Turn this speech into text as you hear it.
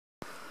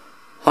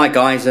Hi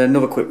guys,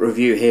 another quick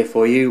review here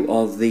for you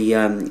of the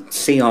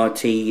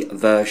CRT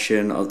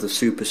version of the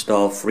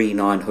Superstar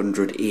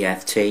 3900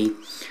 EFT.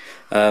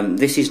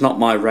 This is not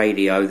my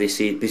radio.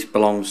 This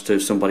belongs to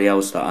somebody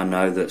else that I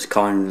know that's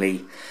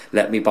kindly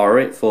let me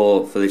borrow it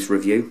for this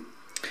review.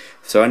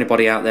 So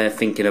anybody out there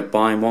thinking of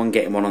buying one,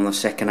 getting one on the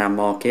second-hand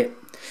market,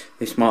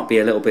 this might be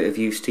a little bit of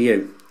use to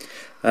you.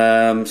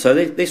 So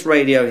this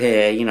radio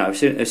here, you know,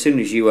 as soon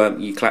as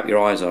you clap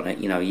your eyes on it,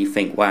 you know, you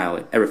think,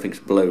 wow,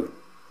 everything's blue.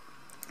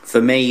 For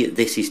me,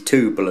 this is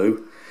too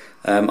blue.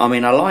 I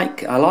mean, I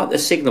like the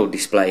signal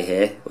display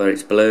here where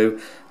it's blue.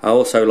 I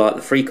also like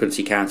the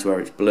frequency counter where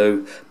it's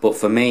blue. But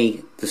for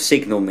me, the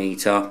signal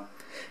meter,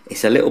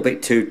 it's a little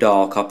bit too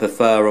dark. I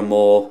prefer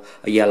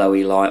a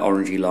yellowy light,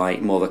 orangey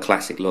light, more of a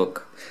classic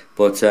look.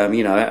 But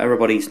you know,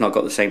 everybody's not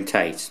got the same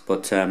taste.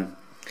 But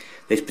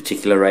this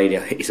particular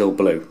radio is all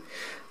blue.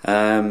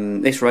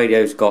 This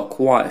radio's got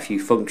quite a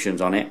few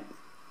functions on it.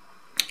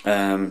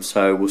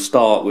 So we'll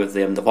start with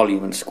the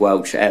volume and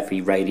squelch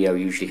every radio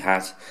usually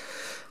has.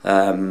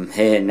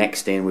 Here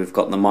next in we've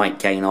got the mic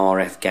gain,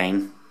 RF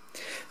gain.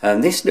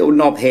 This little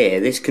knob here,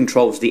 this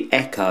controls the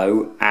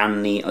echo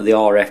and the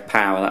RF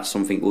power. That's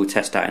something we'll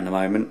test out in a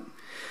moment.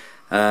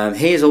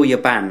 Here's all your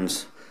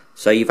bands.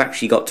 So you've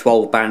actually got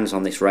 12 bands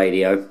on this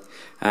radio,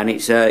 and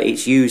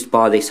it's used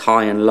by this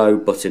high and low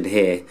button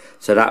here.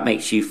 So that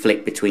makes you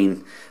flick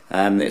between.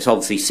 It's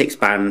obviously 6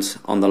 bands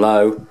on the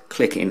low,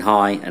 click it in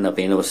high, and there'll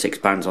be another 6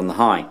 bands on the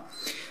high.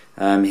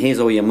 Here's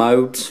all your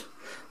modes,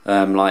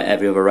 like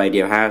every other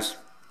radio has,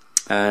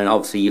 and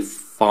obviously your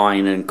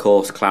fine and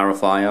coarse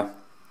clarifier.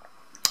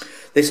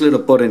 This little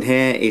button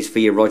here is for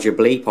your Roger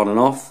bleep on and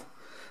off.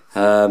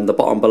 The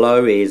bottom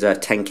below is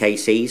 10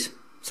 kcs,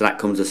 so that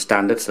comes as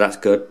standard, so that's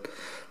good.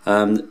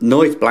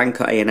 Noise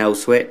blanket A&L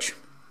switch.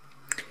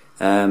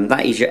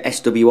 That is your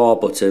SWR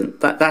button.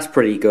 That's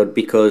pretty good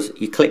because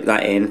you click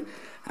that in.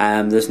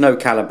 There's no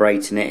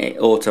calibrating it. It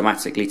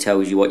automatically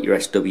tells you what your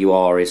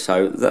SWR is,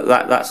 so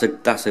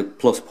that's a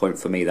plus point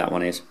for me. That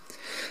one is.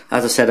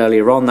 As I said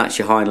earlier on, that's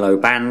your high and low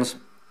bands,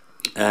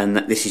 and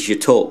this is your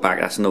talk back.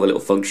 That's another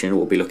little function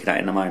we'll be looking at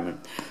in a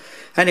moment.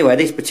 Anyway,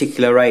 this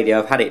particular radio,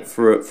 I've had it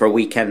for a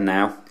weekend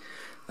now.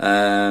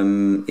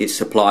 It's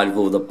supplied with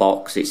all the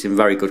box. It's in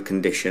very good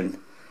condition,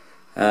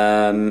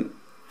 and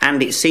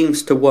it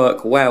seems to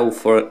work well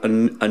for a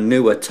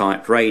newer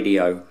type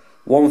radio.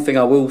 One thing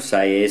I will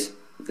say is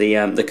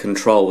the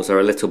controls are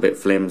a little bit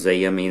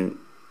flimsy. I mean,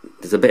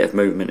 there's a bit of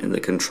movement in the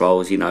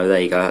controls. You know,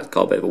 there you go. It's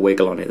got a bit of a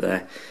wiggle on it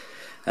there.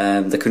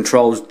 The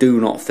controls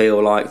do not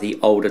feel like the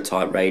older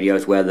type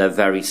radios where they're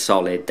very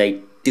solid.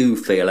 They do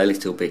feel a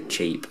little bit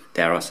cheap,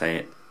 dare I say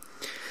it.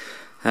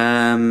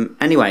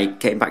 Anyway,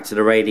 getting back to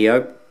the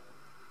radio.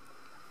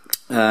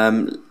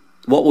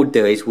 What we'll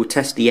do is we'll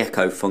test the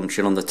echo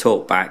function on the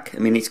talkback. I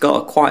mean, it's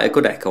got quite a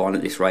good echo on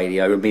it, this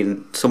radio. I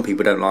mean, some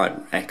people don't like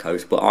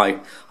echoes, but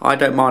I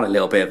don't mind a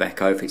little bit of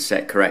echo if it's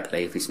set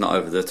correctly, if it's not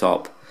over the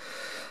top.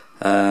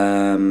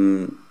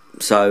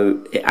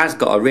 So it has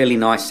got a really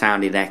nice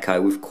sounding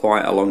echo with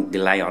quite a long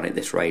delay on it,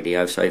 this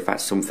radio. So if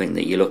that's something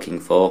that you're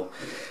looking for,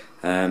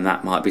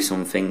 that might be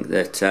something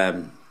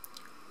that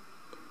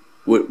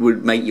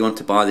would make you want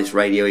to buy this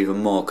radio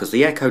even more, because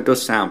the echo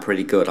does sound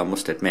pretty good, I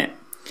must admit.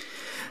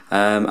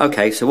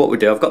 Okay, so what we'll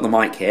do, I've got the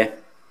mic here.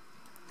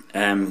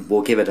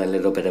 We'll give it a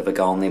little bit of a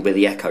go on there with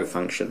the echo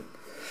function.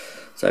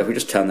 So if we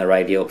just turn the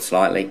radio up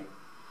slightly,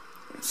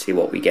 let's see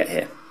what we get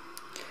here.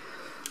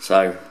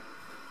 So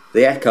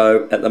the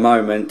echo at the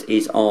moment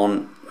is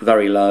on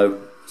very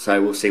low,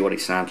 so we'll see what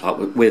it sounds like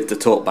with the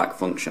talkback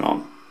function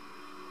on.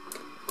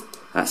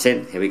 That's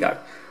it, here we go.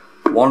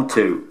 1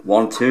 2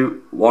 1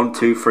 2 1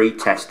 2 3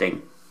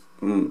 testing.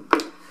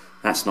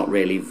 That's not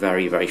really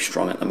very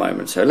strong at the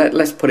moment, so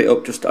let's put it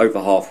up just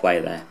over halfway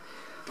there.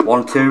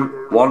 1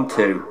 2 1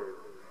 2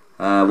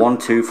 1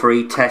 2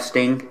 3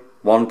 testing.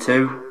 1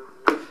 2.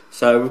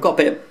 So we've got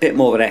a bit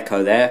more of an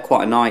echo there,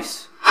 quite a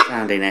nice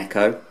sounding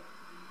echo.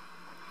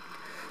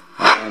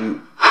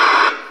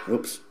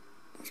 Oops,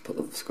 let's put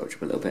the scotch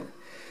up a little bit.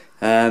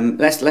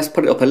 Let's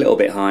put it up a little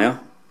bit higher.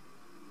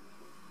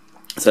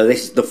 So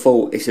this is the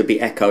full. This will be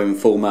echo in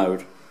full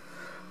mode.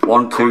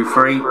 1 2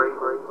 3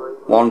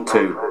 1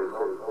 2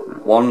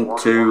 1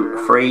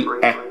 2 3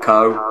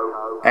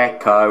 echo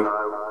echo.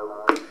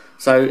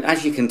 So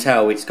as you can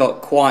tell, it's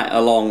got quite a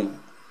long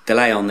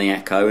delay on the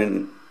echo,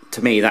 and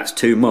to me that's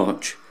too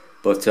much.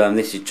 But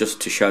this is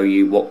just to show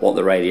you what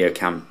the radio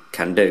can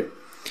do.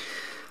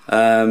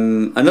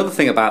 Another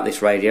thing about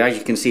this radio, as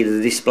you can see,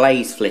 the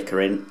display's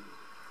flickering.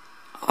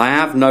 I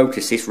have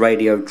noticed this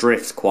radio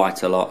drifts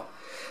quite a lot.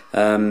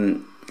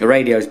 The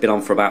radio's been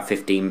on for about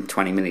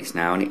 15-20 minutes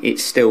now, and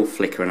it's still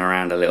flickering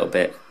around a little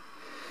bit.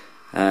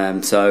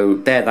 So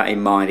bear that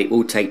in mind. It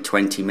will take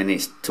 20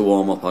 minutes to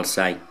warm up, I'd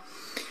say.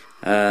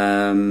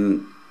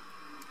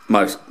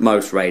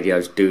 Most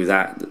radios do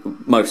that.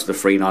 Most of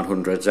the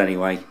 3900s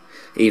anyway,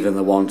 even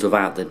the ones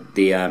without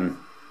the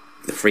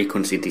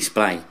frequency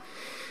display.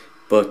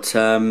 But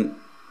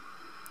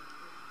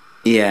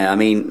yeah, I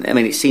mean,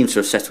 it seems to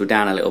have settled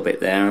down a little bit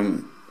there.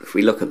 If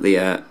we look at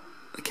the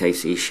the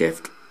KC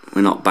shift.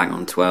 We're not bang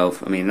on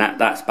 12. I mean,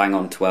 that's bang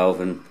on 12,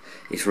 and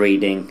it's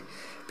reading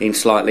being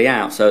slightly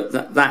out. So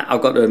that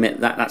I've got to admit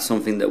that's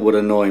something that would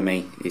annoy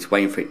me. It's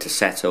waiting for it to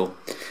settle.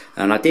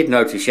 And I did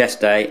notice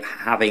yesterday,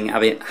 having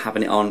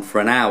it on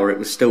for an hour, it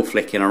was still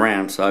flicking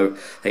around. So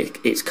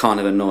it's kind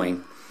of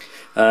annoying.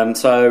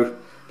 So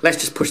let's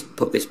just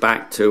put this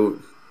back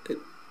to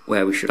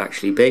where we should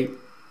actually be.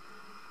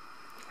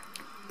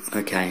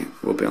 Okay,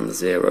 we'll be on the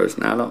zeros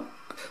now, look.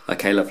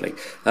 Okay, lovely.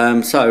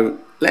 So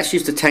let's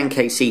use the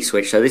 10kc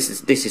switch. So this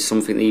is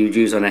something that you would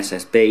use on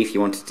SSB if you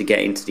wanted to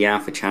get into the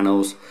alpha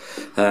channels.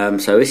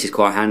 So this is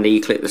quite handy.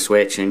 You click the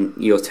switch and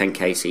your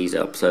 10kc's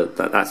up. So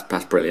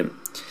that's brilliant.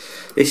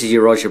 This is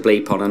your Roger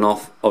bleep on and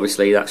off.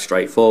 Obviously that's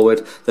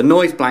straightforward. The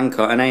noise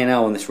blanker and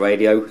A&L on this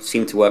radio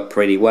seem to work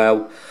pretty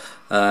well.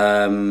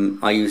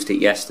 I used it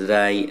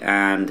yesterday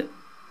and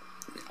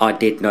I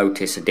did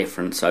notice a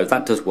difference, so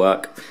that does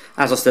work.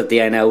 As I said, the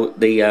A&L,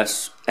 the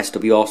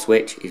SWR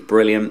switch is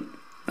brilliant.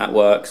 That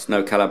works.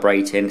 No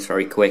calibrating. It's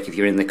very quick. If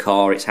you're in the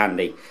car, it's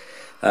handy.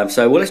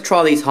 So let's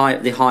try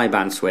the high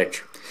band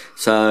switch.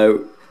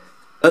 So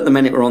at the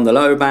minute we're on the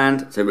low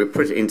band, so we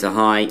put it into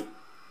high.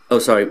 Oh,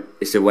 sorry,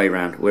 it's the way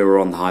round. We were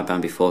on the high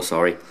band before.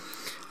 Sorry.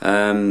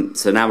 So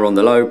now we're on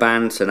the low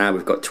band. So now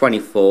we've got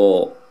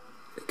 24.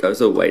 It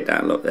goes all the way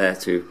down. Look there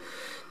to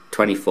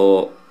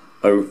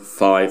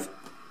 24.05.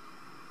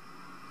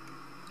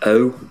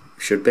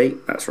 Should be,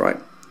 that's right.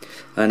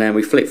 And then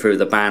we flip through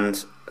the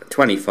bands: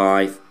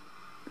 25,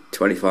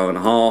 25 and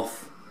a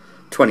half,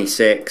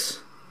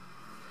 26,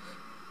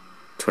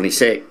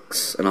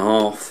 26 and a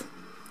half,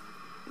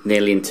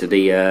 nearly into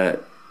the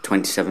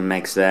 27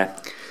 megs there.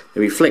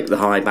 Then we flip the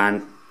high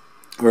band,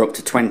 we're up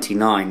to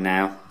 29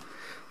 now,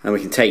 and we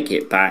can take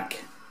it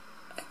back,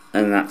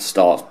 and that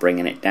starts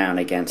bringing it down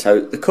again. So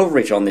the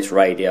coverage on this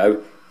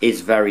radio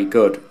is very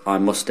good, I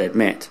must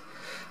admit.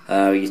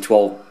 Your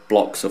 12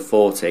 blocks of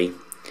 40.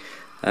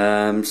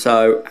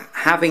 So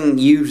having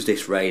used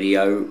this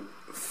radio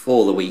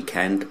for the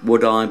weekend,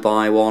 would I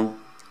buy one?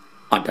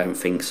 I don't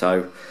think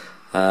so.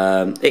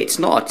 It's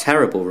not a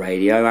terrible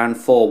radio, and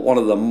for one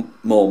of the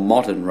more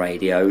modern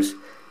radios,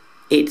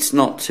 it's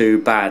not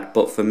too bad,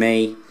 but for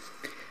me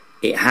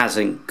it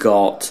hasn't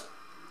got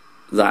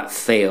that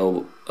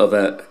feel of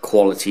a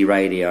quality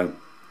radio.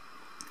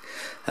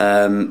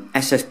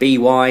 SSB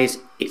wise,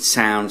 it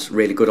sounds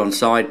really good on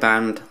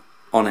sideband.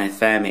 On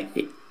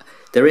FM,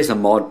 there is a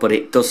mod, but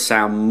it does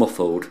sound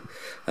muffled.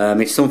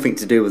 It's something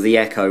to do with the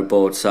echo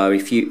board. So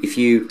if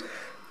you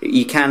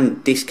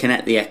can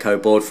disconnect the echo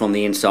board from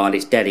the inside,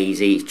 it's dead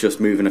easy. It's just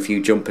moving a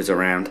few jumpers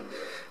around,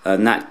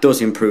 and that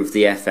does improve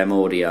the FM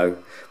audio.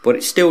 But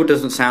it still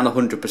doesn't sound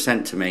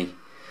 100% to me.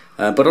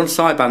 But on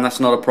sideband, that's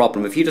not a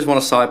problem. If you just want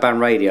a sideband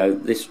radio,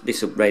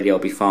 this radio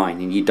will be fine,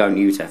 and you don't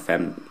use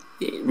FM.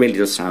 It really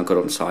does sound good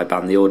on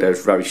sideband. The audio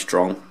is very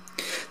strong.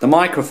 The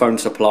microphone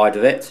supplied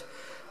with it.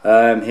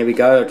 Here we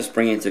go, I'll just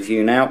bring it into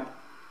view now.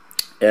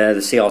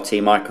 The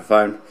CRT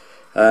microphone.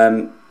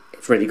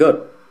 It's really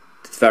good.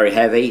 It's very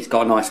heavy, it's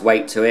got a nice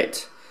weight to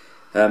it.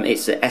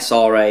 It's the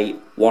SSB,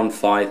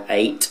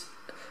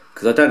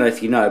 because I don't know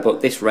if you know, but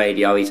this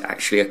radio is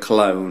actually a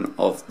clone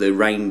of the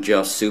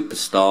Ranger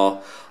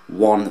Superstar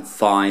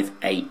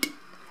 158.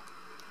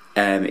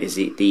 Is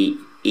it the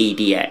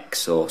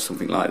EDX or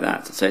something like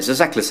that? So it's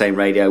exactly the same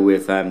radio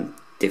with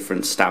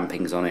different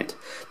stampings on it,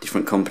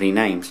 different company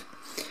names.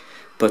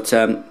 But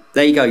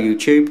there you go,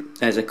 YouTube.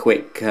 There's a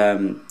quick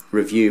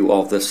review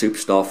of the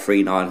Superstar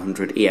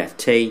 3900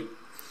 EFT.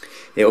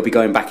 It will be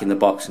going back in the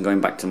box and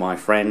going back to my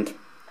friend.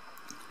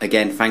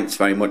 Again, thanks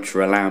very much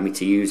for allowing me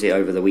to use it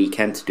over the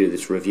weekend to do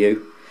this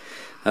review.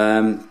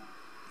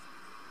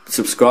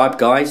 Subscribe,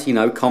 guys. You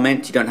know,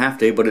 comment. You don't have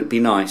to, but it'd be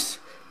nice.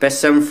 Best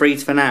 7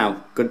 threes for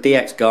now. Good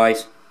DX,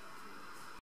 guys.